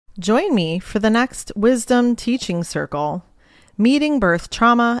Join me for the next Wisdom Teaching Circle, Meeting Birth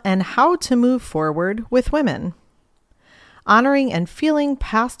Trauma and How to Move Forward with Women. Honoring and feeling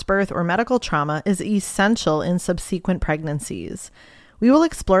past birth or medical trauma is essential in subsequent pregnancies. We will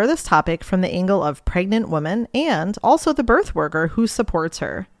explore this topic from the angle of pregnant woman and also the birth worker who supports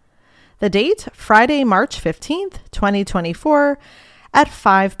her. The date, Friday, March 15th, 2024, at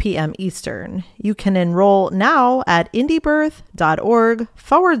 5 p.m. Eastern. You can enroll now at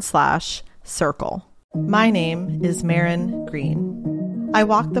indiebirth.org/circle. My name is Maren Green. I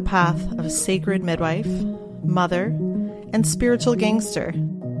walk the path of sacred midwife, mother, and spiritual gangster.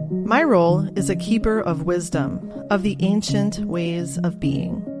 My role is a keeper of wisdom, of the ancient ways of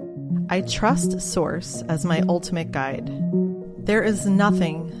being. I trust Source as my ultimate guide. There is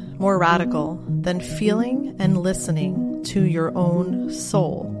nothing more radical than feeling and listening to your own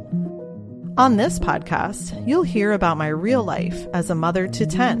soul. On this podcast, you'll hear about my real life as a mother to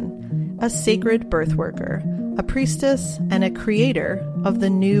 10, a sacred birth worker, a priestess, and a creator of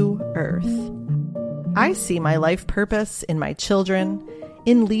the new earth. I see my life purpose in my children,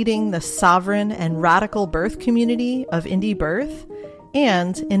 in leading the sovereign and radical birth community of Indie Birth,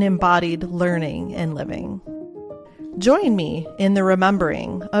 and in embodied learning and living. Join me in the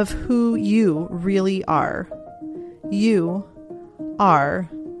remembering of who you really are. You are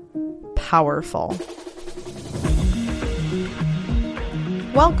powerful.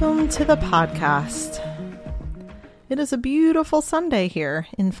 Welcome to the podcast. It is a beautiful Sunday here.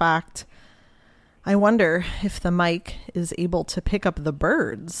 In fact, I wonder if the mic is able to pick up the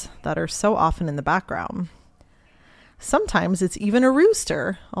birds that are so often in the background. Sometimes it's even a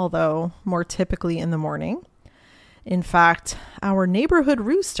rooster, although more typically in the morning. In fact, our neighborhood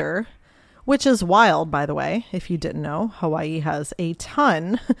rooster, which is wild, by the way, if you didn't know, Hawaii has a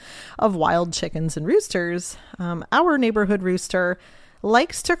ton of wild chickens and roosters. Our neighborhood rooster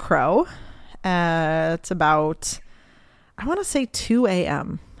likes to crow at about, I want to say 2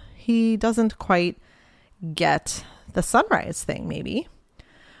 a.m. He doesn't quite get the sunrise thing, maybe.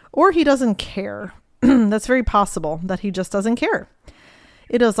 Or he doesn't care. That's very possible that he just doesn't care.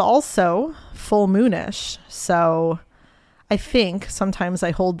 It is also full moonish, so I think sometimes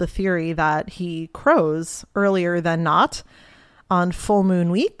I hold the theory that he crows earlier than not on full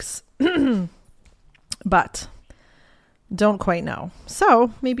moon weeks, but don't quite know.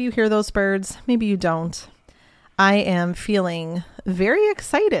 So maybe you hear those birds, maybe you don't. I am feeling very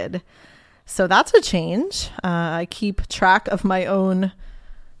excited. So that's a change. I keep track of my own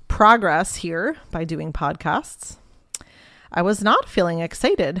progress here by doing podcasts. I was not feeling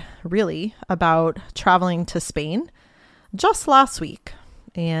excited, really, about traveling to Spain just last week,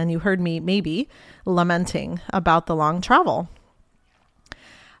 and you heard me maybe lamenting about the long travel.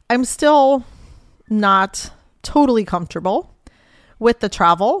 I'm still not totally comfortable with the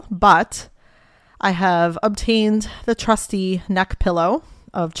travel, but I have obtained the trusty neck pillow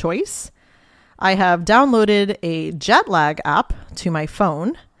of choice. I have downloaded a jet lag app to my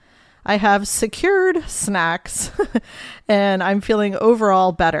phone. I have secured snacks, and I'm feeling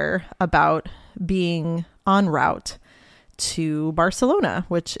overall better about being en route to Barcelona,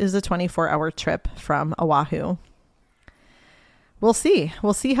 which is a 24-hour trip from Oahu. We'll see.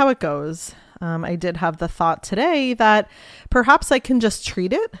 We'll see how it goes. I did have the thought today that perhaps I can just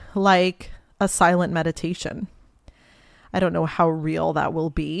treat it like a silent meditation. I don't know how real that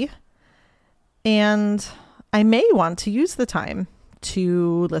will be. And I may want to use the time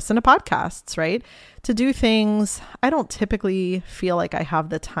to listen to podcasts, right? To do things I don't typically feel like I have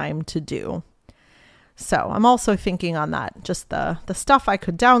the time to do. So I'm also thinking on that, just the stuff I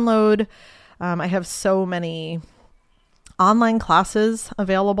could download. I have so many online classes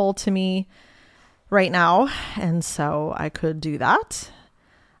available to me right now, and so I could do that.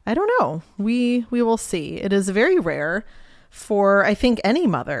 I don't know. We will see. It is very rare for, I think, any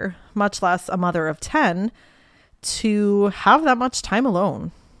mother, much less a mother of 10, to have that much time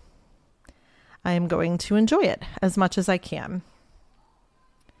alone. I am going to enjoy it as much as I can.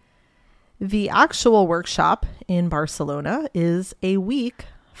 The actual workshop in Barcelona is a week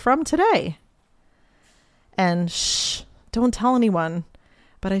from today. And don't tell anyone,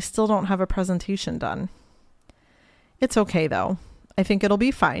 but I still don't have a presentation done. It's okay though. I think it'll be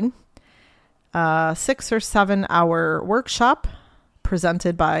fine. 6 or 7 hour workshop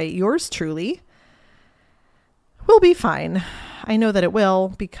presented by yours truly will be fine. I know that it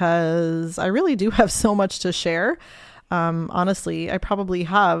will because I really do have so much to share. Honestly, I probably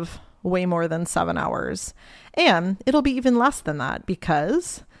have way more than 7 hours, and it'll be even less than that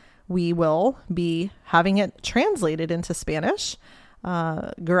because we will be having it translated into Spanish.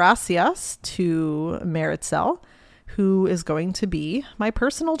 Gracias to Maritzel, who is going to be my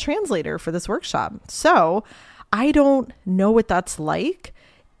personal translator for this workshop. So I don't know what that's like,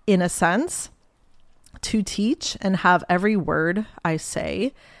 in a sense, to teach and have every word I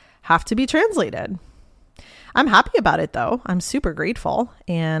say have to be translated. I'm happy about it though. I'm super grateful.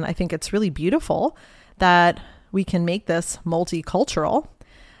 And I think it's really beautiful that we can make this multicultural.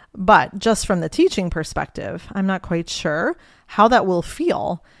 But just from the teaching perspective, I'm not quite sure how that will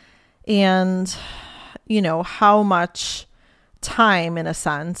feel and, how much time, in a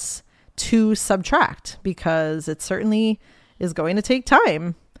sense, to subtract, because it certainly is going to take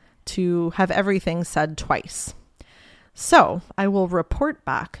time to have everything said twice. So I will report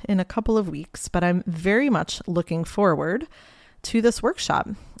back in a couple of weeks, but I'm very much looking forward to this workshop.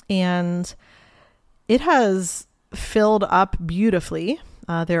 And it has filled up beautifully.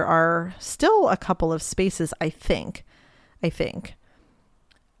 There are still a couple of spaces, I think.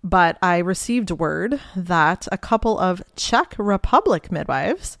 But I received word that a couple of Czech Republic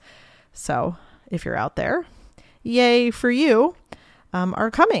midwives, so if you're out there, yay for you, are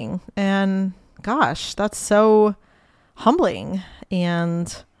coming. And gosh, that's so humbling.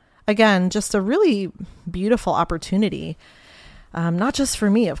 And again, just a really beautiful opportunity, not just for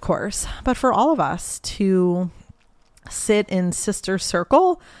me, of course, but for all of us to sit in sister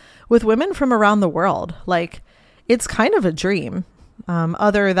circle with women from around the world. Like, it's kind of a dream,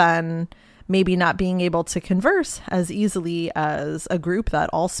 other than maybe not being able to converse as easily as a group that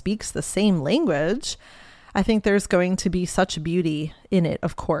all speaks the same language. I think there's going to be such beauty in it,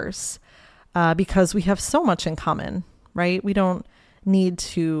 of course, because we have so much in common, right? We don't need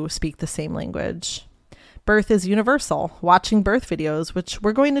to speak the same language. Birth is universal. Watching birth videos, which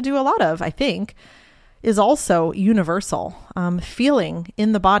we're going to do a lot of, I think, is also universal. Feeling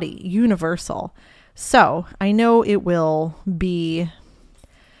in the body, universal. So I know it will be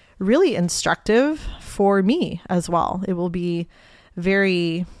really instructive for me as well. It will be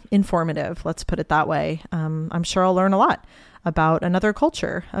very informative, let's put it that way. I'm sure I'll learn a lot about another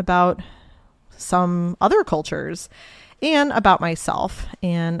culture, about some other cultures, and about myself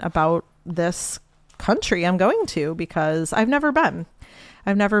and about this country I'm going to, because I've never been.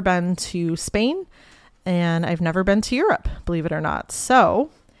 I've never been to Spain, and I've never been to Europe, believe it or not. So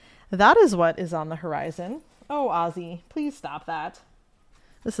that is what is on the horizon. Oh, Ozzy, please stop that.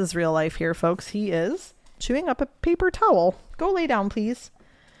 This is real life here, folks. He is chewing up a paper towel. Go lay down, please.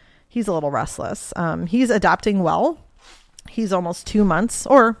 He's a little restless. He's adapting well. He's almost 2 months,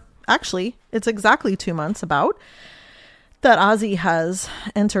 or actually, it's exactly 2 months about that Ozzy has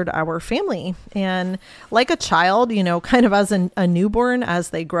entered our family. And like a child, kind of as a newborn,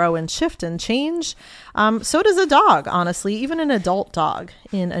 as they grow and shift and change, so does a dog, honestly, even an adult dog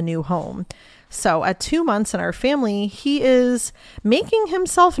in a new home. So at 2 months in our family, he is making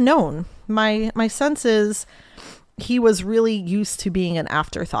himself known. My sense is he was really used to being an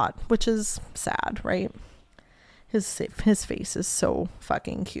afterthought, which is sad, right? His face is so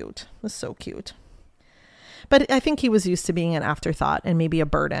fucking cute. It's so cute. But I think he was used to being an afterthought and maybe a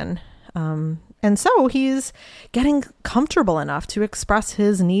burden. And so he's getting comfortable enough to express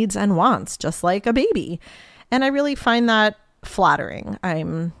his needs and wants, just like a baby. And I really find that flattering.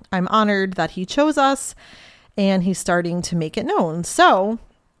 I'm honored that he chose us, and he's starting to make it known. So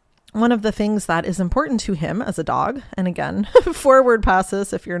one of the things that is important to him as a dog, and again, forward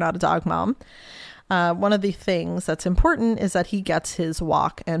passes if you're not a dog mom, one of the things that's important is that he gets his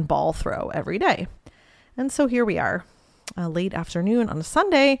walk and ball throw every day. And so here we are, late afternoon on a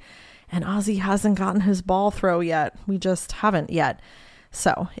Sunday, and Ozzy hasn't gotten his ball throw yet. We just haven't yet.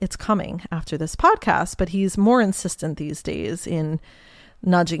 So it's coming after this podcast, but he's more insistent these days in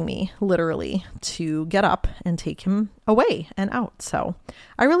nudging me literally to get up and take him away and out. So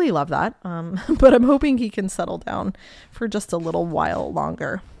I really love that. But I'm hoping he can settle down for just a little while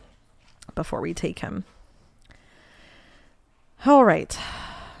longer before we take him. All right.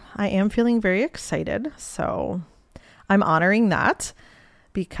 I am feeling very excited, so I'm honoring that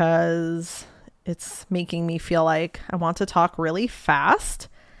because it's making me feel like I want to talk really fast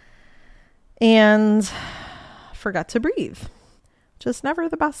and forget to breathe. Just never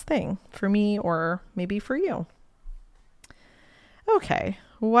the best thing for me, or maybe for you. Okay,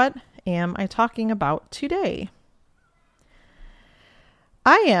 what am I talking about today?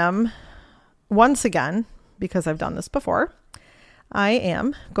 I am, once again, because I've done this before, I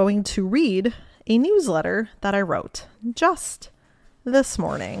am going to read a newsletter that I wrote just this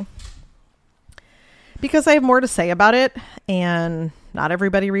morning, because I have more to say about it, and not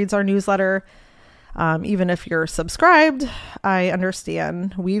everybody reads our newsletter. Even if you're subscribed, I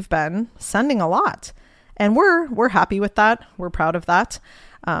understand we've been sending a lot, and we're happy with that. We're proud of that.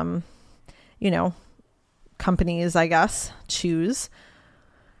 companies, I guess, choose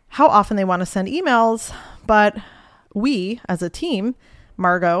how often they want to send emails. But we, as a team,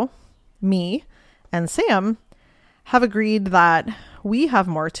 Margot, me, and Sam, have agreed that we have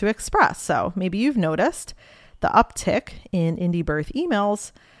more to express. So maybe you've noticed the uptick in indie birth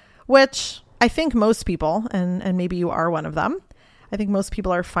emails, which I think most people, and maybe you are one of them, I think most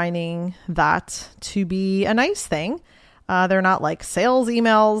people are finding that to be a nice thing. They're not like sales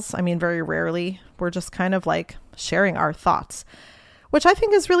emails. I mean, very rarely. We're just kind of like sharing our thoughts, which I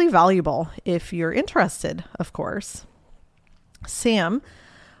think is really valuable if you're interested, of course. Sam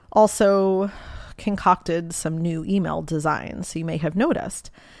also concocted some new email designs. So you may have noticed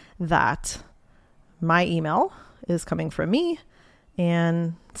that my email is coming from me,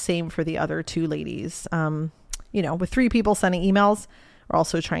 and same for the other two ladies. With 3 people sending emails, we're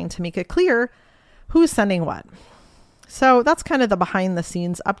also trying to make it clear who's sending what. So that's kind of the behind the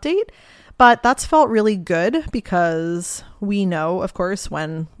scenes update, but that's felt really good because we know, of course,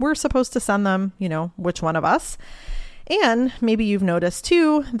 when we're supposed to send them, which one of us. And maybe you've noticed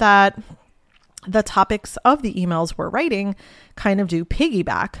too that the topics of the emails we're writing kind of do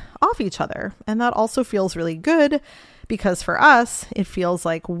piggyback off each other. And that also feels really good because for us, it feels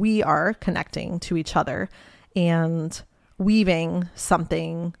like we are connecting to each other and weaving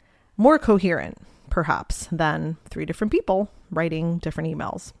something more coherent, perhaps, than 3 different people writing different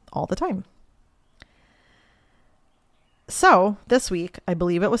emails all the time. So this week, I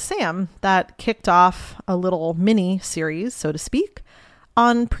believe it was Sam that kicked off a little mini series, so to speak,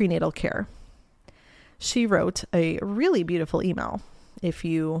 on prenatal care. She wrote a really beautiful email. If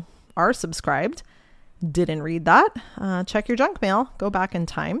you are subscribed, didn't read that, check your junk mail, go back in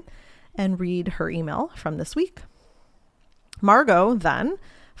time and read her email from this week. Margot then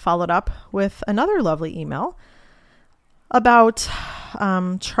followed up with another lovely email about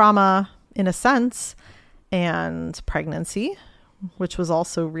trauma in a sense and pregnancy, which was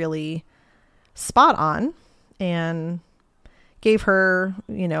also really spot on and gave her,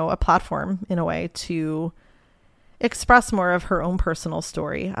 a platform in a way to express more of her own personal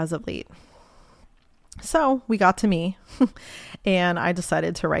story as of late. So we got to me and I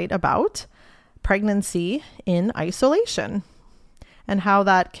decided to write about pregnancy in isolation and how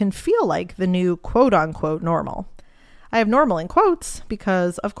that can feel like the new quote unquote normal. I have normal in quotes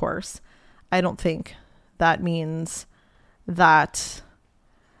because, of course, I don't think that means that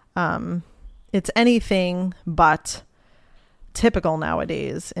it's anything but typical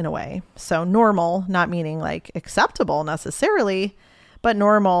nowadays in a way. So normal, not meaning like acceptable necessarily, but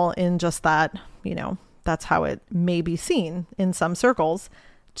normal in just that, that's how it may be seen in some circles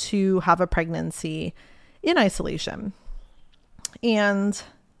to have a pregnancy in isolation. And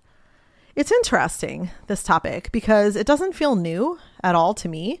it's interesting, this topic, because it doesn't feel new at all to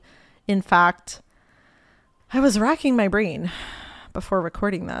me. In fact, I was racking my brain before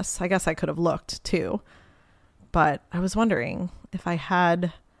recording this. I guess I could have looked too, but I was wondering if I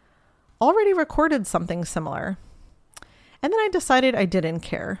had already recorded something similar. And then I decided I didn't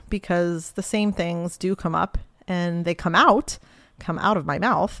care because the same things do come up and they come out of my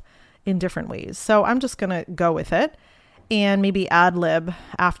mouth in different ways. So I'm just going to go with it and maybe ad lib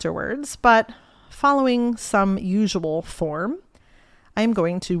afterwards. But following some usual form, I'm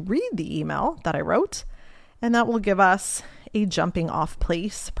going to read the email that I wrote, and that will give us a jumping off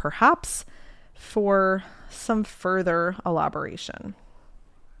place, perhaps, for some further elaboration.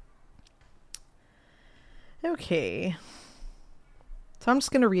 Okay. So I'm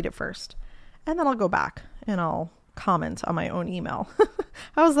just going to read it first, and then I'll go back and I'll comment on my own email.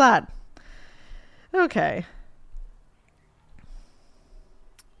 How's that? Okay.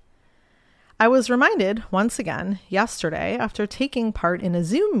 I was reminded once again yesterday after taking part in a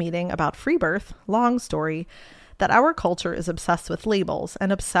Zoom meeting about free birth, long story, that our culture is obsessed with labels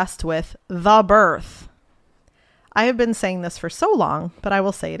and obsessed with the birth. I have been saying this for so long, but I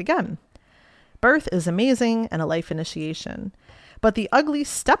will say it again. Birth is amazing and a life initiation. But the ugly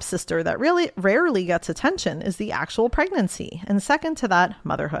stepsister that really rarely gets attention is the actual pregnancy, and second to that,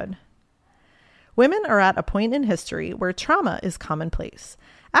 motherhood. Women are at a point in history where trauma is commonplace.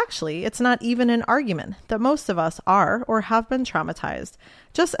 Actually, it's not even an argument that most of us are or have been traumatized,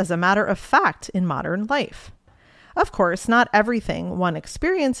 just as a matter of fact in modern life. Of course, not everything one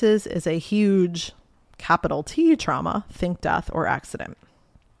experiences is a huge, capital T trauma, think death or accident.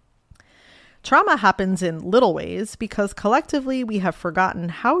 Trauma happens in little ways because collectively we have forgotten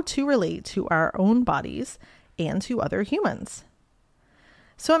how to relate to our own bodies and to other humans.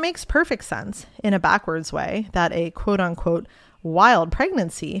 So it makes perfect sense in a backwards way that a quote-unquote wild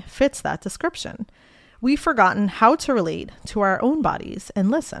pregnancy fits that description. We've forgotten how to relate to our own bodies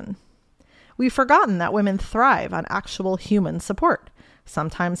and listen. we've forgotten that women thrive on actual human support,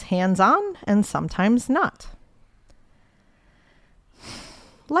 sometimes hands-on and sometimes not.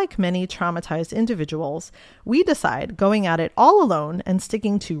 Like many traumatized individuals, we decide going at it all alone and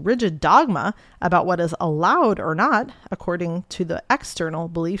sticking to rigid dogma about what is allowed or not according to the external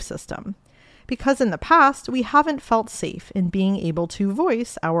belief system. Because in the past, we haven't felt safe in being able to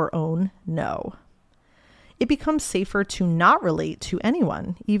voice our own no. It becomes safer to not relate to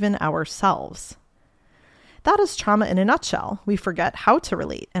anyone, even ourselves. That is trauma in a nutshell. We forget how to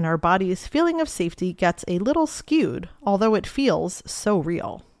relate, and our body's feeling of safety gets a little skewed, although it feels so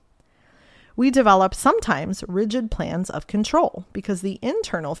real. We develop sometimes rigid plans of control because the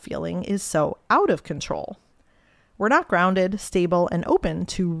internal feeling is so out of control. We're not grounded, stable, and open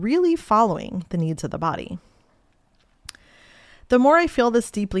to really following the needs of the body. The more I feel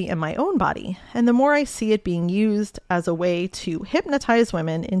this deeply in my own body, and the more I see it being used as a way to hypnotize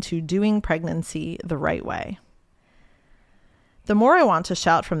women into doing pregnancy the right way, the more I want to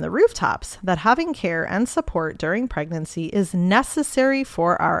shout from the rooftops that having care and support during pregnancy is necessary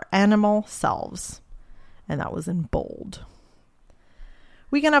for our animal selves. And that was in bold.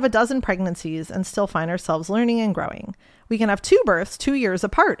 We can have a dozen pregnancies and still find ourselves learning and growing. We can have 2 births 2 years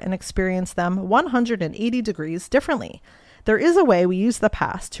apart and experience them 180 degrees differently. There is a way we use the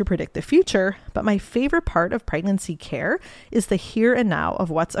past to predict the future, but my favorite part of pregnancy care is the here and now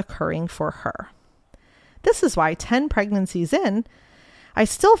of what's occurring for her. This is why 10 pregnancies in, I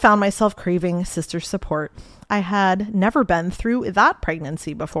still found myself craving sister support. I had never been through that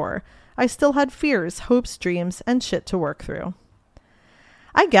pregnancy before. I still had fears, hopes, dreams, and shit to work through.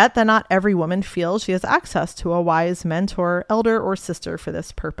 I get that not every woman feels she has access to a wise mentor, elder, or sister for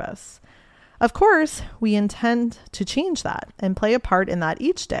this purpose. Of course, we intend to change that and play a part in that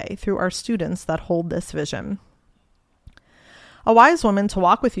each day through our students that hold this vision. A wise woman to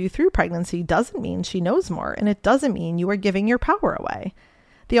walk with you through pregnancy doesn't mean she knows more, and it doesn't mean you are giving your power away.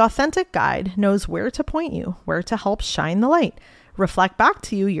 The authentic guide knows where to point you, where to help shine the light, reflect back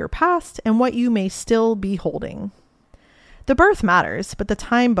to you your past and what you may still be holding. The birth matters, but the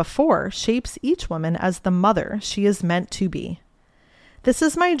time before shapes each woman as the mother she is meant to be. This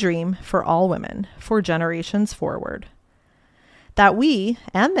is my dream for all women, for generations forward. That we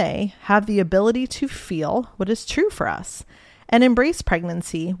and they have the ability to feel what is true for us and embrace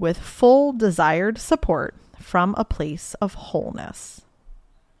pregnancy with full desired support from a place of wholeness.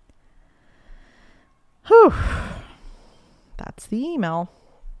 Whew. That's the email.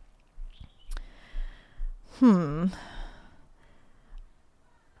 I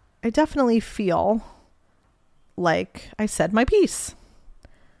definitely feel like I said my piece,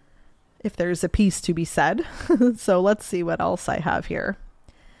 if there's a piece to be said. So let's see what else I have here.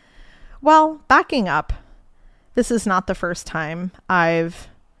 Well, backing up, this is not the first time I've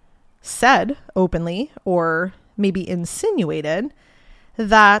said openly or maybe insinuated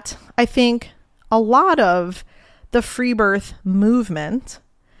that I think a lot of the free birth movement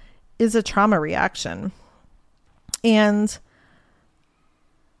is a trauma reaction. And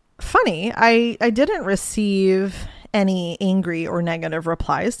funny, I didn't receive any angry or negative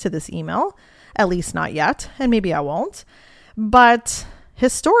replies to this email, at least not yet, and maybe I won't. But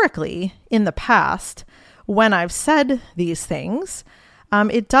historically, in the past, when I've said these things,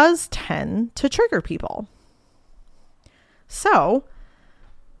 it does tend to trigger people. So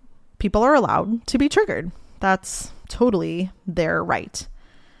people are allowed to be triggered. That's totally their right.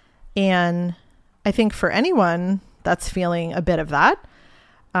 And I think for anyone that's feeling a bit of that,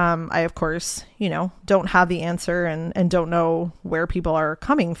 I, of course, don't have the answer and don't know where people are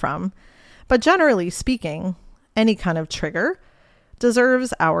coming from. But generally speaking, any kind of trigger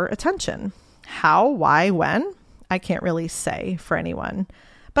deserves our attention. How, why, when? I can't really say for anyone.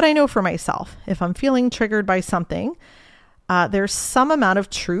 But I know for myself, if I'm feeling triggered by something, there's some amount of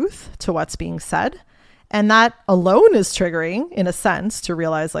truth to what's being said. And that alone is triggering, in a sense, to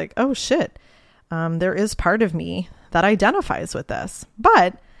realize like, oh shit, there is part of me that identifies with this.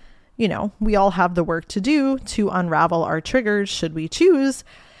 But, we all have the work to do to unravel our triggers should we choose,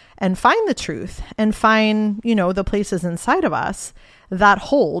 and find the truth and find, the places inside of us that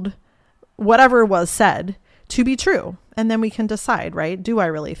hold whatever was said to be true. And then we can decide, right? Do I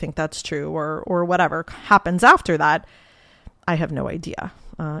really think that's true, or whatever happens after that? I have no idea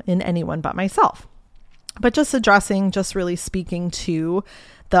in anyone but myself. But just really speaking to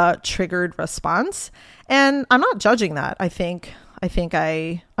the triggered response. And I'm not judging that. I think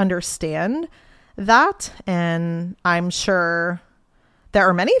I understand that. And I'm sure there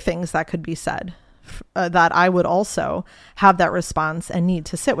are many things that could be said that I would also have that response and need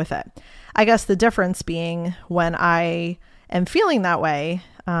to sit with it. I guess the difference being when I am feeling that way,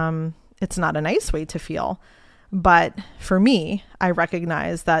 It's not a nice way to feel. But for me, I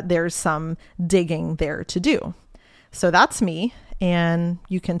recognize that there's some digging there to do. So that's me, and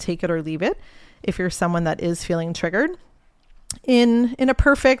you can take it or leave it if you're someone that is feeling triggered. In a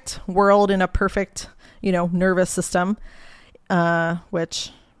perfect world, in a perfect, nervous system,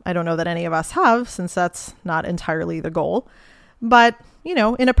 which I don't know that any of us have, since that's not entirely the goal. But,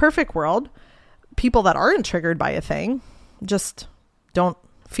 in a perfect world, people that aren't triggered by a thing just don't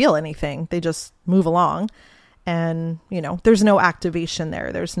feel anything. They just move along. And, there's no activation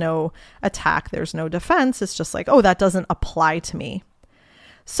there. There's no attack. There's no defense. It's just like, oh, that doesn't apply to me.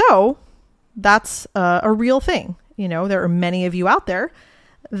 So that's a real thing. There are many of you out there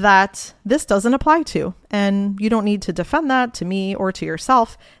that this doesn't apply to, and you don't need to defend that to me or to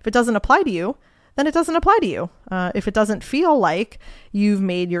yourself. If it doesn't apply to you, then it doesn't apply to you. If it doesn't feel like you've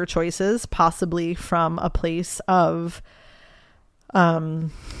made your choices, possibly from a place of, not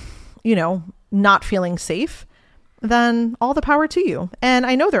feeling safe, then all the power to you. And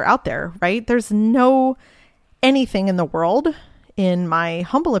I know they're out there, right? There's no anything in the world, in my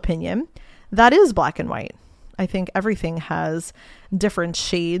humble opinion, that is black and white. I think everything has different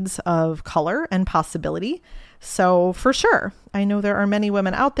shades of color and possibility. So for sure, I know there are many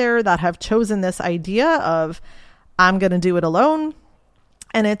women out there that have chosen this idea of, I'm going to do it alone,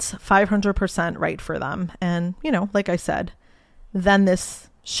 and it's 500% right for them. And, like I said, then this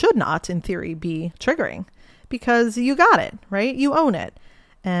should not, in theory, be triggering, because you got it, right? You own it,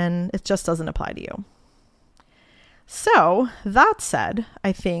 and it just doesn't apply to you. So that said,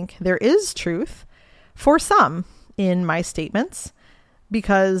 I think there is truth for some in my statements,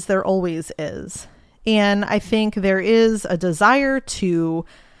 because there always is. And I think there is a desire to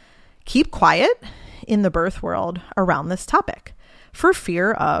keep quiet in the birth world around this topic for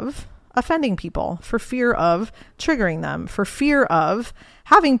fear of offending people, for fear of triggering them, for fear of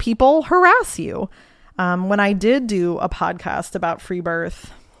having people harass you. When I did do a podcast about free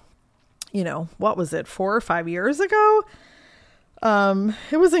birth, what was it, 4 or 5 years ago?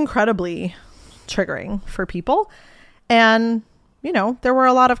 It was incredibly triggering for people. And, there were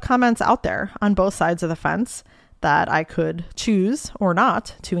a lot of comments out there on both sides of the fence that I could choose or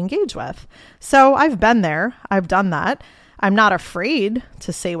not to engage with. So I've been there. I've done that. I'm not afraid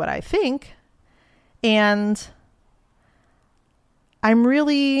to say what I think. And I'm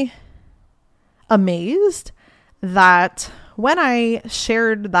really amazed that when I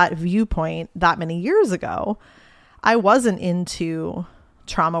shared that viewpoint that many years ago, I wasn't into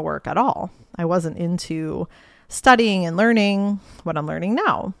trauma work at all. I wasn't into studying and learning what I'm learning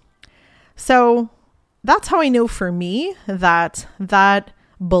now. So that's how I know for me that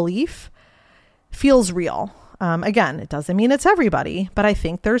belief feels real. Again, it doesn't mean it's everybody, but I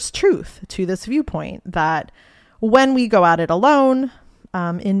think there's truth to this viewpoint that when we go at it alone,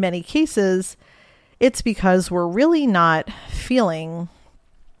 in many cases, it's because we're really not feeling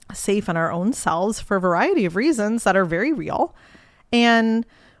safe in our own selves for a variety of reasons that are very real. And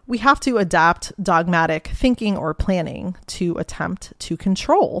we have to adapt dogmatic thinking or planning to attempt to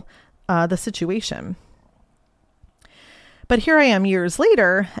control the situation. But here I am years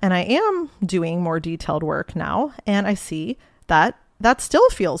later, and I am doing more detailed work now, and I see that that still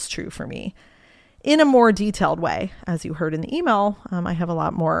feels true for me in a more detailed way. As you heard in the email, I have a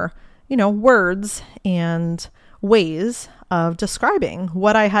lot more, words and ways of describing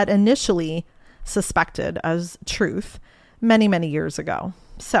what I had initially suspected as truth many, many years ago.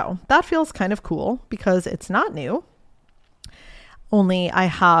 So that feels kind of cool because it's not new, only I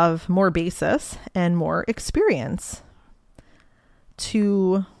have more basis and more experience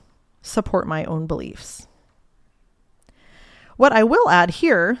to support my own beliefs. What I will add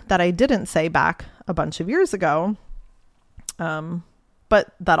here that I didn't say back a bunch of years ago,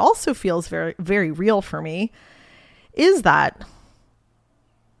 but that also feels very, very real for me, is that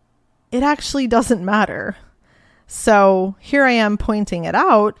it actually doesn't matter. So here I am pointing it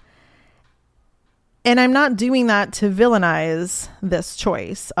out, and I'm not doing that to villainize this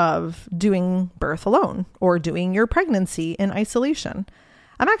choice of doing birth alone or doing your pregnancy in isolation.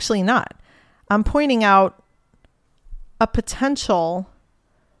 I'm actually not. I'm pointing out a potential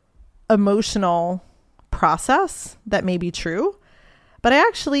emotional process that may be true, but I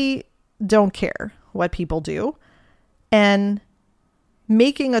actually don't care what people do. And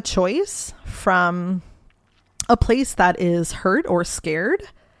making a choice from a place that is hurt or scared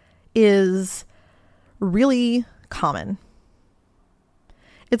is really common.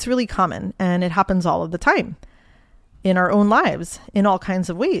 It's really common, and it happens all of the time in our own lives in all kinds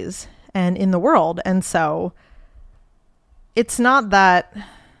of ways and in the world. And so it's not that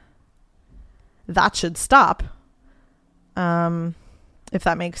that should stop. if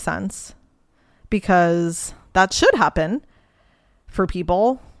that makes sense, because that should happen for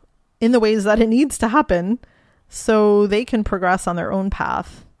people in the ways that it needs to happen so they can progress on their own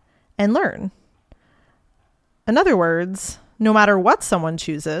path and learn. In other words, no matter what someone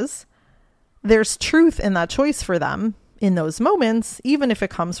chooses, there's truth in that choice for them in those moments, even if it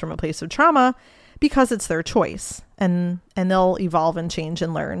comes from a place of trauma, because it's their choice, and they'll evolve and change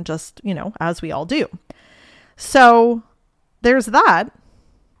and learn, just, as we all do. So there's that.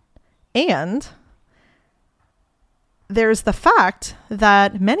 And there's the fact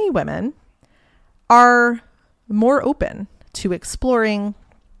that many women are more open to exploring.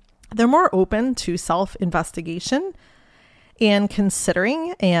 They're more open to self-investigation and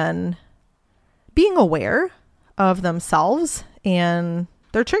considering and being aware of themselves and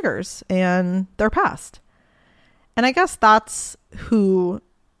their triggers and their past. And I guess that's who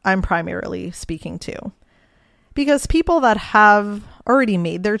I'm primarily speaking to. Because people that have already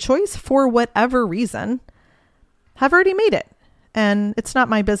made their choice for whatever reason have already made it. And it's not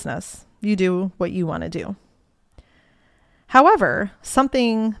my business. You do what you want to do. However,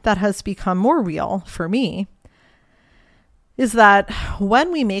 something that has become more real for me is that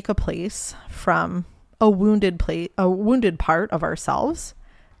when we make a place from a wounded part of ourselves,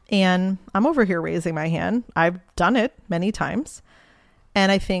 and I'm over here raising my hand, I've done it many times,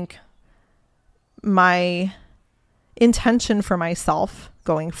 and I think my intention for myself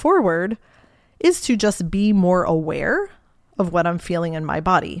going forward is to just be more aware of what I'm feeling in my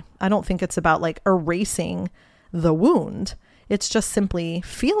body. I don't think it's about like erasing the wound. It's just simply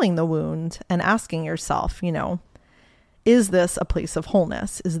feeling the wound and asking yourself, is this a place of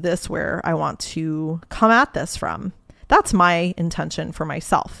wholeness? Is this where I want to come at this from? That's my intention for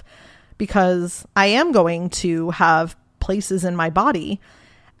myself, because I am going to have places in my body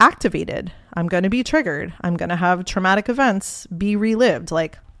activated. I'm going to be triggered. I'm going to have traumatic events be relived.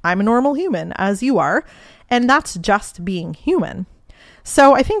 Like, I'm a normal human, as you are, and that's just being human.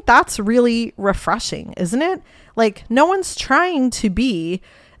 So I think that's really refreshing, isn't it? Like, no one's trying to be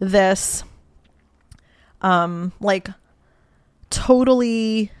this,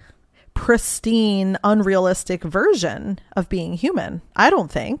 totally pristine, unrealistic version of being human. I don't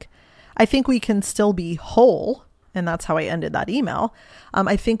think. I think we can still be whole. And that's how I ended that email.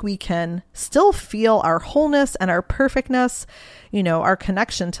 I think we can still feel our wholeness and our perfectness, our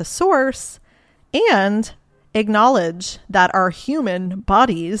connection to source, and acknowledge that our human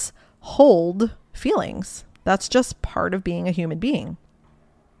bodies hold feelings. That's just part of being a human being.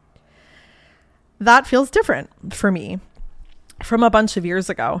 That feels different for me from a bunch of years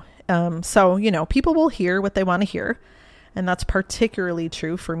ago. So, people will hear what they want to hear. And that's particularly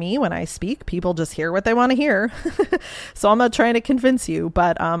true for me when I speak. People just hear what they want to hear. So I'm not trying to convince you,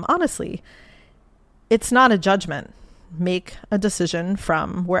 but honestly, it's not a judgment. Make a decision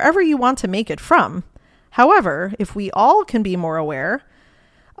from wherever you want to make it from. However, if we all can be more aware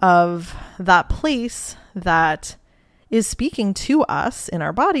of that place that is speaking to us in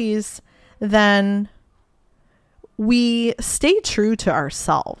our bodies, then we stay true to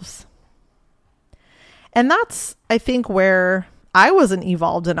ourselves. And that's, I think, where I wasn't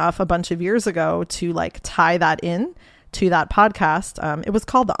evolved enough a bunch of years ago to tie that in to that podcast. It was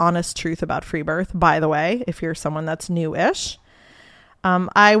called The Honest Truth About Free Birth, by the way, if you're someone that's new-ish.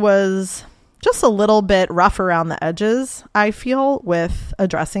 I was just a little bit rough around the edges, I feel, with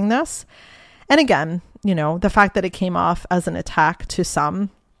addressing this. And again, the fact that it came off as an attack to some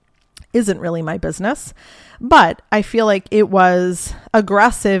isn't really my business. But I feel like it was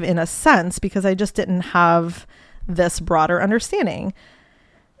aggressive in a sense because I just didn't have this broader understanding.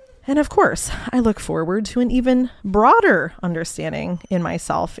 And of course, I look forward to an even broader understanding in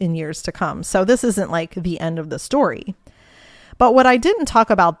myself in years to come. So this isn't like the end of the story. But what I didn't talk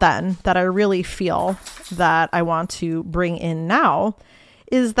about then that I really feel that I want to bring in now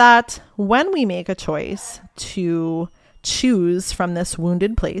is that when we make a choice to choose from this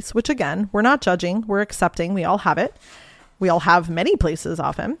wounded place, which again, we're not judging, we're accepting, we all have it. We all have many places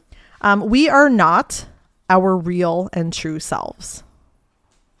often. We are not our real and true selves.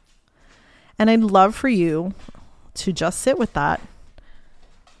 And I'd love for you to just sit with that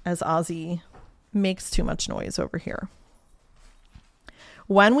as Ozzy makes too much noise over here.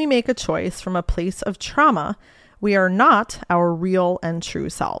 When we make a choice from a place of trauma, we are not our real and true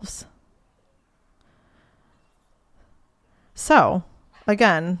selves. So,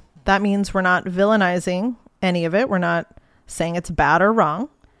 again, that means we're not villainizing any of it. We're not saying it's bad or wrong.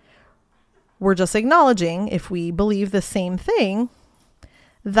 We're just acknowledging, if we believe the same thing,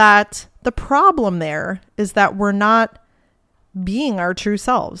 that the problem there is that we're not being our true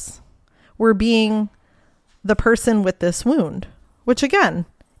selves. We're being the person with this wound. which again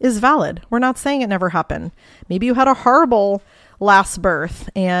is valid. We're not saying it never happened. Maybe you had a horrible last birth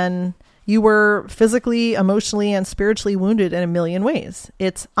and you were physically, emotionally, and spiritually wounded in a million ways.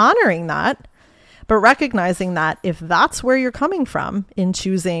 It's honoring that, but recognizing that if that's where you're coming from in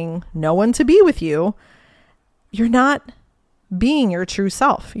choosing no one to be with you, you're not being your true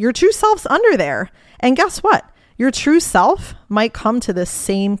self. Your true self's under there. And guess what? Your true self might come to this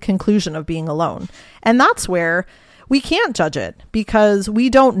same conclusion of being alone. And that's where we can't judge it because we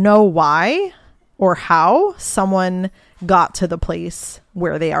don't know why or how someone got to the place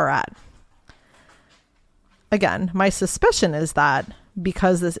where they are at. Again, my suspicion is that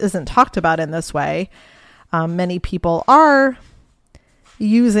because this isn't talked about in this way, many people are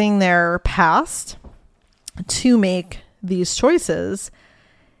using their past to make these choices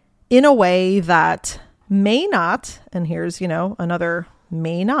in a way that may not, and here's, another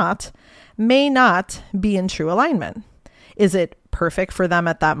may not be in true alignment. Is it perfect for them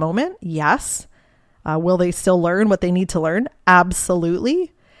at that moment? Yes. Will they still learn what they need to learn?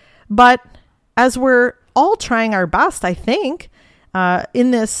 Absolutely. But as we're all trying our best, I think,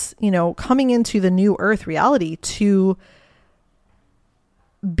 in this, coming into the new earth reality to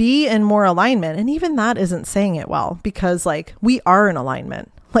be in more alignment. And even that isn't saying it well, because we are in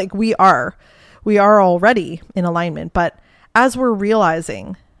alignment. We are already in alignment. But as we're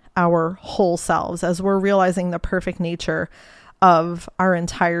realizing our whole selves, as we're realizing the perfect nature of our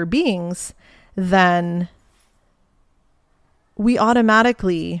entire beings, then we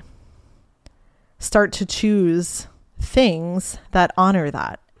automatically start to choose things that honor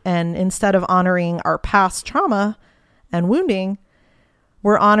that. And instead of honoring our past trauma and wounding,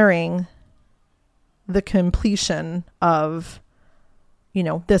 we're honoring the completion of,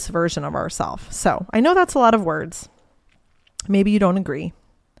 this version of ourselves. So I know that's a lot of words. Maybe you don't agree.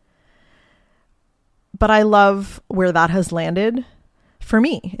 But I love where that has landed for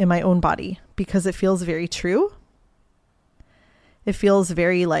me in my own body because it feels very true. It feels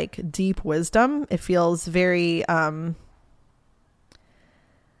very deep wisdom. It feels very not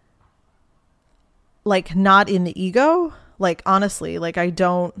in the ego. Honestly, I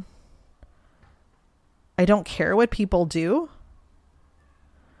don't care what people do.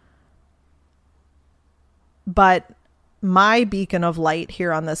 But my beacon of light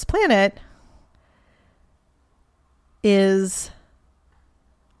here on this planet is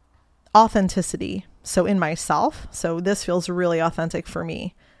authenticity. So in myself, so this feels really authentic for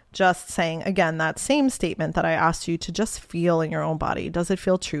me. Just saying, again, that same statement that I asked you to just feel in your own body. Does it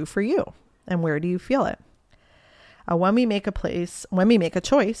feel true for you? And where do you feel it? When we make a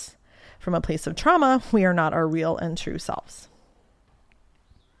choice from a place of trauma, we are not our real and true selves.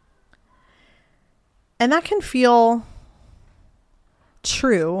 And that can feel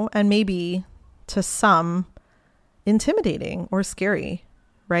true and maybe to some intimidating or scary,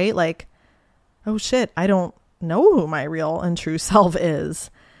 right? Oh shit, I don't know who my real and true self is.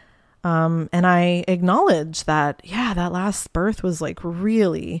 And I acknowledge that, that last birth was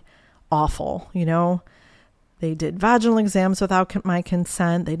really awful. They did vaginal exams without my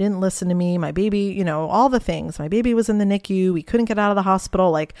consent. They didn't listen to me. My baby, all the things. My baby was in the NICU. We couldn't get out of the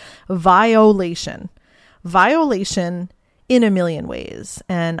hospital. Violation in a million ways.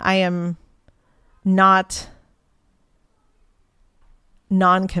 And I am not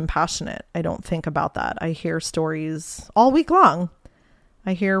non-compassionate. I don't think about that. I hear stories all week long.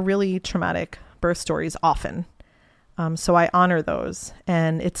 I hear really traumatic birth stories often. So I honor those.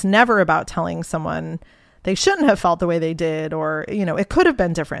 And it's never about telling someone they shouldn't have felt the way they did, or, it could have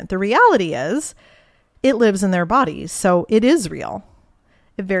been different. The reality is it lives in their bodies. So it is real.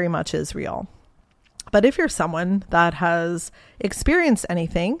 It very much is real. But if you're someone that has experienced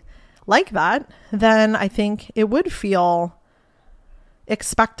anything like that, then I think it would feel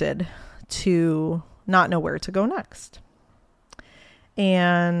expected to not know where to go next.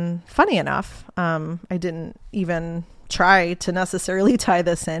 And funny enough, I didn't even try to necessarily tie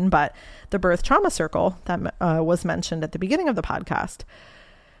this in, but the birth trauma circle that was mentioned at the beginning of the podcast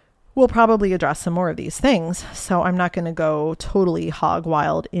will probably address some more of these things. So I'm not going to go totally hog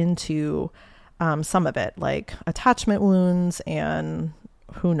wild into some of it, like attachment wounds and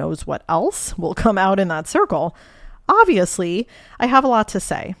who knows what else will come out in that circle. Obviously, I have a lot to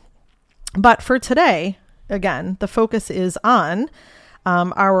say. But for today, again, the focus is on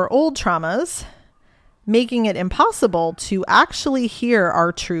our old traumas, making it impossible to actually hear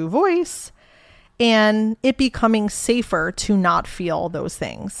our true voice, and it becoming safer to not feel those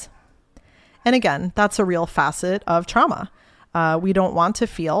things. And again, that's a real facet of trauma. We don't want to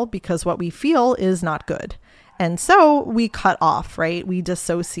feel because what we feel is not good. And so we cut off, right? We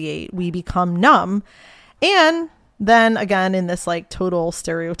dissociate, we become numb. And then again, in this like total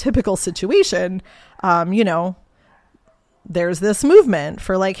stereotypical situation, there's this movement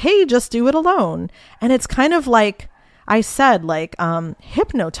for like, hey, just do it alone. And it's kind of like I said, like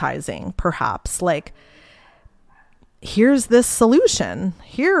hypnotizing, perhaps. Like, here's this solution.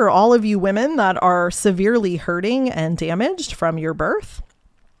 Here are all of you women that are severely hurting and damaged from your birth.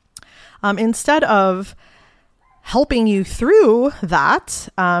 Instead of helping you through that,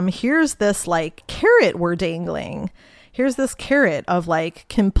 here's this like carrot we're dangling. Here's this carrot of like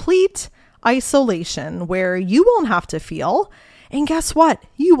complete isolation where you won't have to feel. And guess what?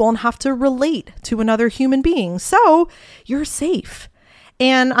 You won't have to relate to another human being. So you're safe.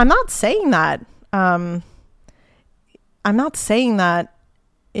 And I'm not saying that. I'm not saying that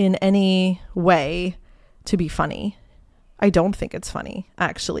in any way to be funny. I don't think it's funny,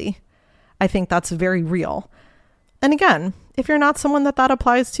 actually. I think that's very real. And again, if you're not someone that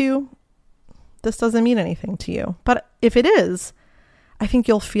applies to, this doesn't mean anything to you. But if it is, I think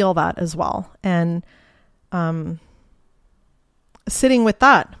you'll feel that as well. And sitting with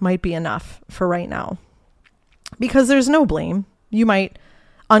that might be enough for right now. Because there's no blame. You might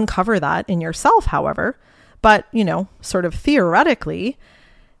uncover that in yourself, however. But, sort of theoretically,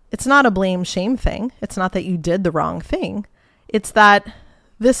 it's not a blame shame thing. It's not that you did the wrong thing. It's that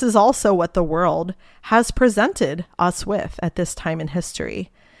this is also what the world has presented us with at this time in history.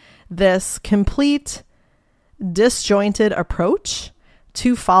 This complete disjointed approach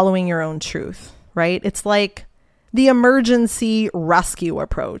to following your own truth, right? It's like the emergency rescue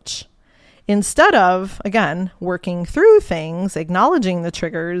approach. Instead of, again, working through things, acknowledging the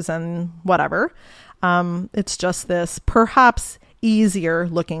triggers and whatever, it's just this perhaps easier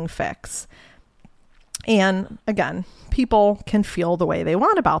looking fix. And again, people can feel the way they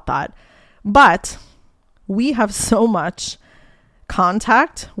want about that. But we have so much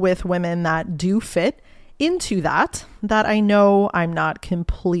contact with women that do fit into that I know I'm not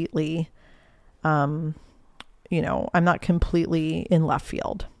completely, I'm not completely in left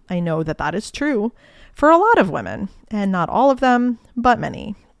field. I know that is true for a lot of women, and not all of them, but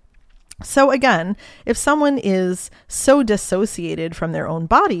many. So again, if someone is so dissociated from their own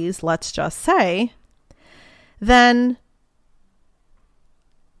bodies, let's just say, then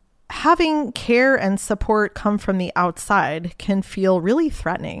having care and support come from the outside can feel really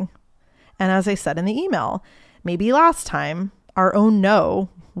threatening. And as I said in the email, maybe last time our own no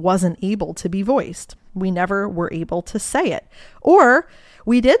wasn't able to be voiced. We never were able to say it. Or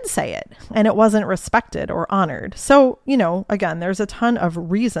we did say it and it wasn't respected or honored. So, again, there's a ton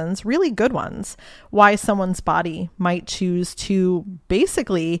of reasons, really good ones, why someone's body might choose to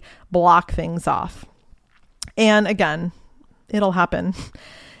basically block things off. And again, it'll happen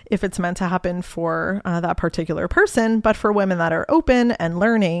if it's meant to happen for that particular person. But for women that are open and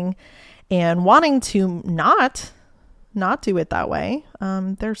learning and wanting to not do it that way,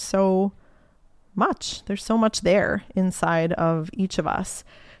 there's so much there inside of each of us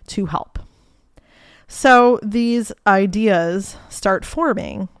to help. So these ideas start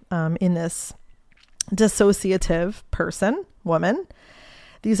forming in this dissociative woman.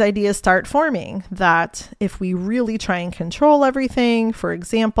 These ideas start forming that if we really try and control everything, for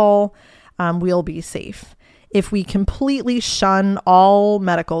example, we'll be safe. If we completely shun all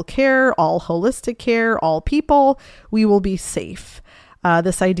medical care, all holistic care, all people, we will be safe.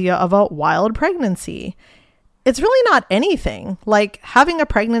 This idea of a wild pregnancy. It's really not anything. Like having a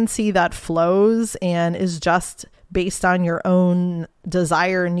pregnancy that flows and is just based on your own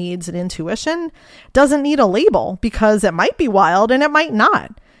desire, needs, and intuition doesn't need a label, because it might be wild and it might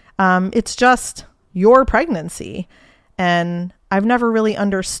not. It's just your pregnancy. And I've never really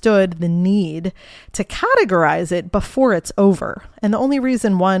understood the need to categorize it before it's over. And the only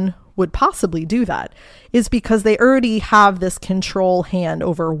reason one would possibly do that is because they already have this control hand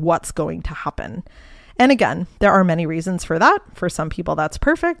over what's going to happen. And again, there are many reasons for that. For some people, that's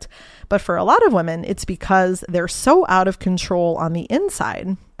perfect. But for a lot of women, it's because they're so out of control on the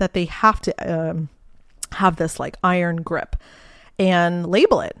inside that they have to have this like iron grip and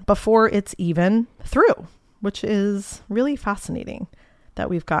label it before it's even through, which is really fascinating that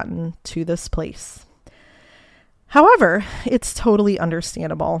we've gotten to this place. However, it's totally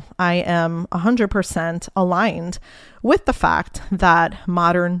understandable. I am 100% aligned with the fact that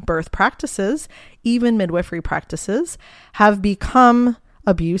modern birth practices, even midwifery practices, have become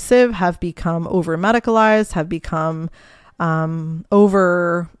abusive, have become over-medicalized, have become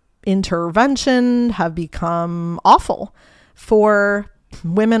over-intervention, have become awful for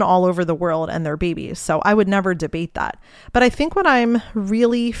women all over the world and their babies. So I would never debate that. But I think what I'm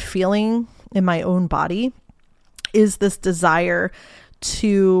really feeling in my own body is this desire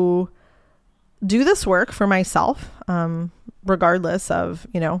to do this work for myself, regardless of,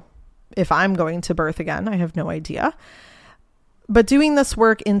 if I'm going to birth again. I have no idea. But doing this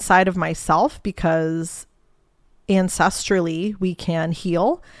work inside of myself, because ancestrally we can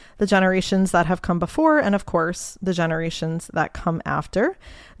heal the generations that have come before, and of course the generations that come after,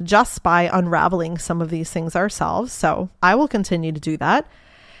 just by unraveling some of these things ourselves. So I will continue to do that.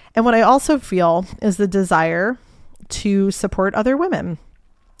 And what I also feel is the desire to support other women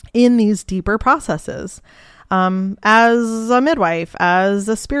in these deeper processes, as a midwife, as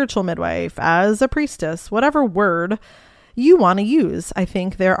a spiritual midwife, as a priestess, whatever word you want to use. I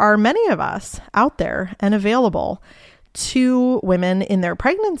think there are many of us out there and available to women in their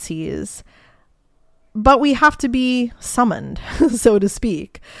pregnancies, but we have to be summoned, so to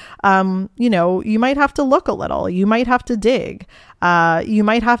speak. You might have to look a little, you might have to dig, you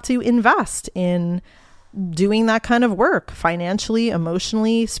might have to invest in doing that kind of work financially,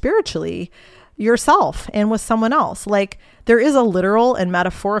 emotionally, spiritually, yourself and with someone else. Like, there is a literal and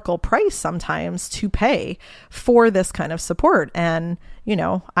metaphorical price sometimes to pay for this kind of support. And,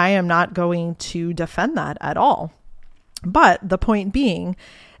 I am not going to defend that at all. But the point being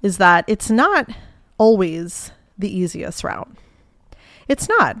is that it's not always the easiest route. It's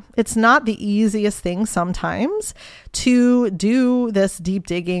not the easiest thing sometimes to do this deep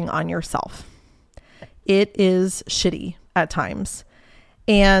digging on yourself. It is shitty at times.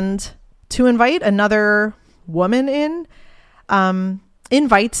 And to invite another woman in,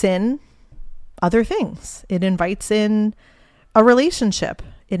 invites in other things. It invites in a relationship.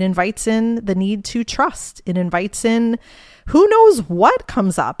 It invites in the need to trust. It invites in who knows what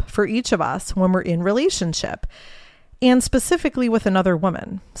comes up for each of us when we're in relationship, and specifically with another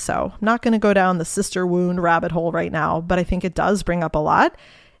woman. So I'm not going to go down the sister wound rabbit hole right now, but I think it does bring up a lot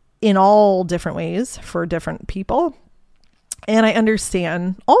in all different ways for different people. And I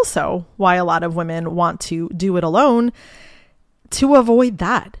understand also why a lot of women want to do it alone to avoid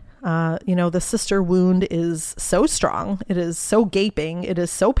that. The sister wound is so strong. It is so gaping. It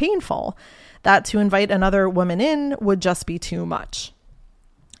is so painful that to invite another woman in would just be too much.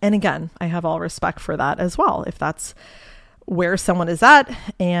 And again, I have all respect for that as well. If that's where someone is at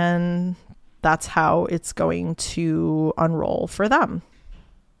and that's how it's going to unroll for them.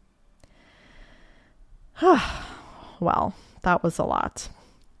 Well, that was a lot.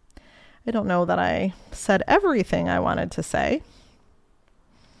 I don't know that I said everything I wanted to say.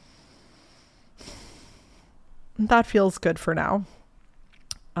 That feels good for now.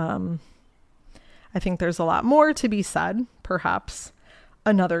 I think there's a lot more to be said, perhaps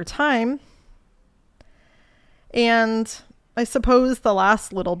another time. And I suppose the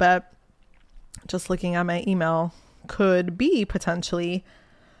last little bit, just looking at my email, could be potentially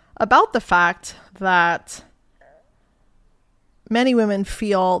about the fact that many women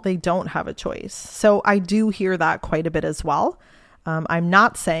feel they don't have a choice. So I do hear that quite a bit as well. I'm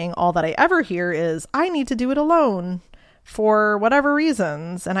not saying all that I ever hear is, I need to do it alone for whatever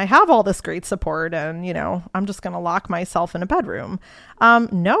reasons. And I have all this great support and, I'm just going to lock myself in a bedroom.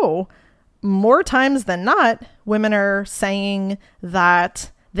 No, more times than not, women are saying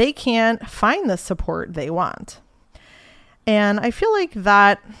that they can't find the support they want. And I feel like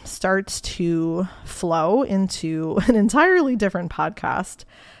that starts to flow into an entirely different podcast,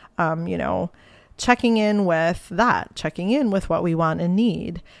 checking in with that, checking in with what we want and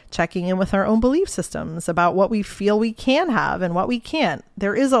need, checking in with our own belief systems about what we feel we can have and what we can't.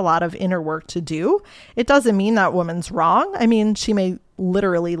 There is a lot of inner work to do. It doesn't mean that woman's wrong. I mean, she may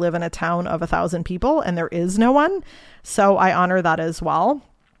literally live in a town of 1,000 people and there is no one. So I honor that as well.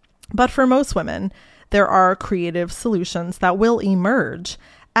 But for most women, there are creative solutions that will emerge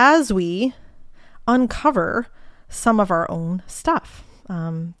as we uncover some of our own stuff.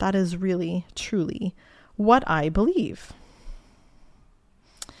 That is really, truly what I believe.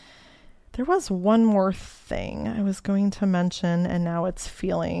 There was one more thing I was going to mention, and now it's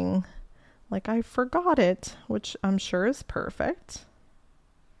feeling like I forgot it, which I'm sure is perfect.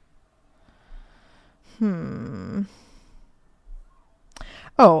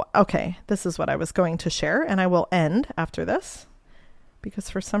 Oh, okay. This is what I was going to share, and I will end after this because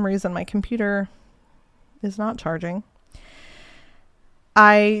for some reason my computer is not charging.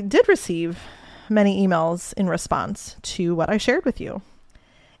 I did receive many emails in response to what I shared with you.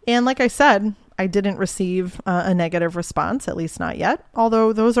 And like I said, I didn't receive a negative response, at least not yet,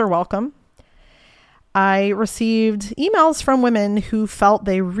 although those are welcome. I received emails from women who felt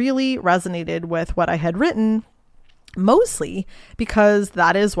they really resonated with what I had written, mostly because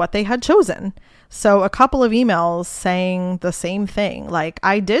that is what they had chosen. So a couple of emails saying the same thing, like,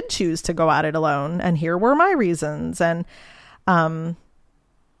 I did choose to go at it alone, and here were my reasons. And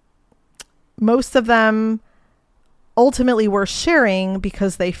most of them ultimately were sharing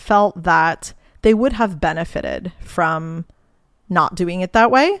because they felt that they would have benefited from not doing it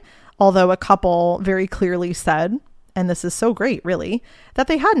that way. Although a couple very clearly said, and this is so great, really, that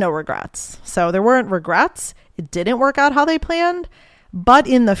they had no regrets. So there weren't regrets. It didn't work out how they planned, but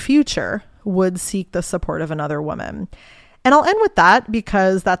in the future would seek the support of another woman. And I'll end with that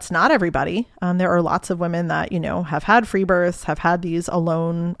because that's not everybody. There are lots of women that, have had free births, have had these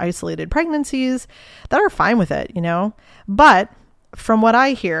alone, isolated pregnancies that are fine with it, But from what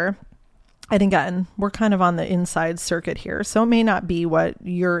I hear, and again, we're kind of on the inside circuit here, so it may not be what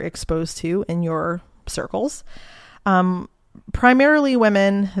you're exposed to in your circles. Primarily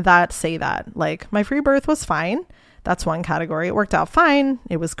women that say that, like, my free birth was fine. That's one category. It worked out fine.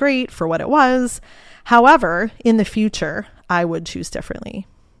 It was great for what it was. However, in the future, I would choose differently.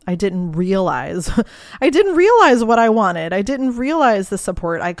 I didn't realize what I wanted. I didn't realize the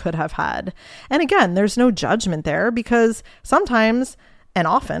support I could have had. And again, there's no judgment there because sometimes and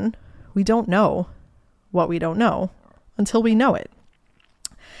often we don't know what we don't know until we know it.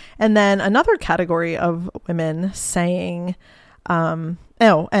 And then another category of women saying, and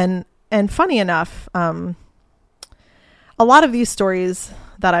funny enough, a lot of these stories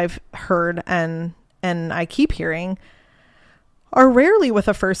that I've heard and I keep hearing are rarely with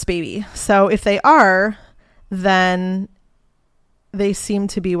a first baby. So if they are, then they seem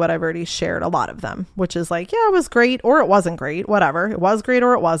to be what I've already shared, a lot of them, which is like, yeah, it was great or it wasn't great, whatever. It was great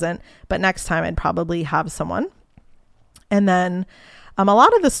or it wasn't, but next time I'd probably have someone. And then a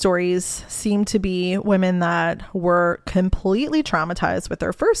lot of the stories seem to be women that were completely traumatized with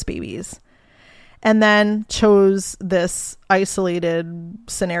their first babies and then chose this isolated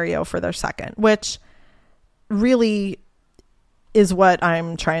scenario for their second, which really is what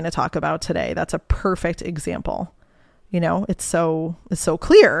I'm trying to talk about today. That's a perfect example. It's so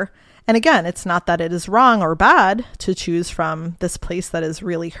clear. And again, it's not that it is wrong or bad to choose from this place that is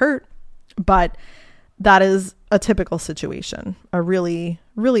really hurt, but that is a typical situation, a really,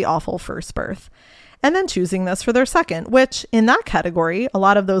 really awful first birth. And then choosing this for their second, which in that category, a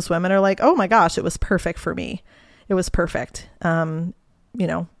lot of those women are like, oh my gosh, it was perfect for me. It was perfect.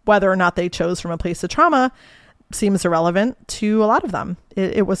 Whether or not they chose from a place of trauma seems irrelevant to a lot of them.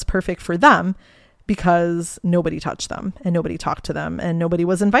 It was perfect for them because nobody touched them and nobody talked to them and nobody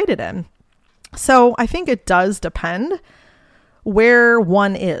was invited in. So I think it does depend where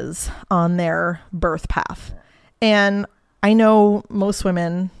one is on their birth path. And I know most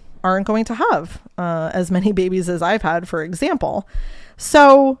women aren't going to have as many babies as I've had, for example.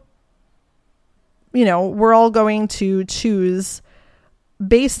 So, we're all going to choose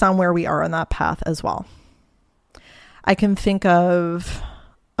based on where we are on that path as well. I can think of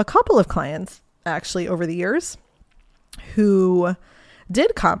a couple of clients actually over the years who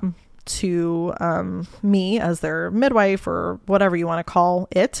did come to me as their midwife or whatever you want to call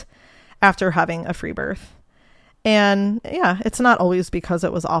it after having a free birth. And yeah, it's not always because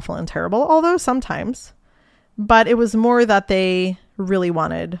it was awful and terrible, although sometimes, but it was more that they really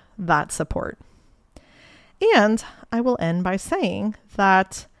wanted that support. And I will end by saying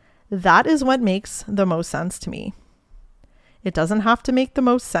that is what makes the most sense to me. It doesn't have to make the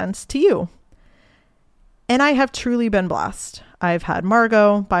most sense to you. And I have truly been blessed. I've had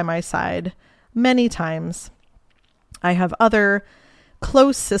Margot by my side many times. I have other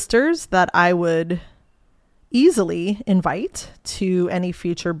close sisters that I would easily invite to any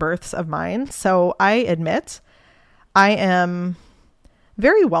future births of mine. So I admit I am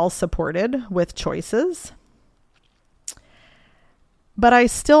very well supported with choices. But I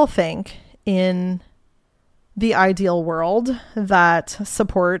still think in the ideal world that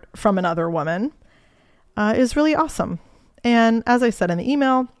support from another woman is really awesome. And as I said in the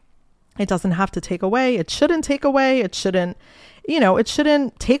email, it doesn't have to take away. It shouldn't take away. It shouldn't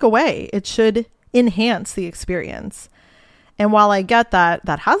take away. It should enhance the experience. And while I get that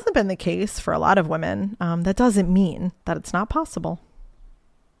that hasn't been the case for a lot of women, that doesn't mean that it's not possible.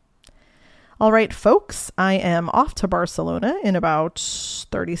 All right, folks, I am off to Barcelona in about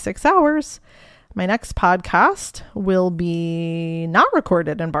 36 hours. My next podcast will be not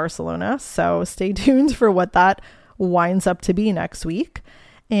recorded in Barcelona, so stay tuned for what that winds up to be next week.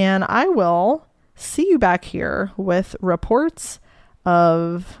 And I will see you back here with reports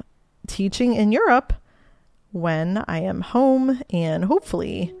of teaching in Europe when I am home and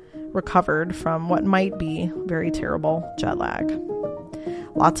hopefully recovered from what might be very terrible jet lag.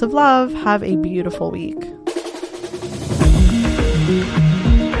 Lots of love. Have a beautiful week.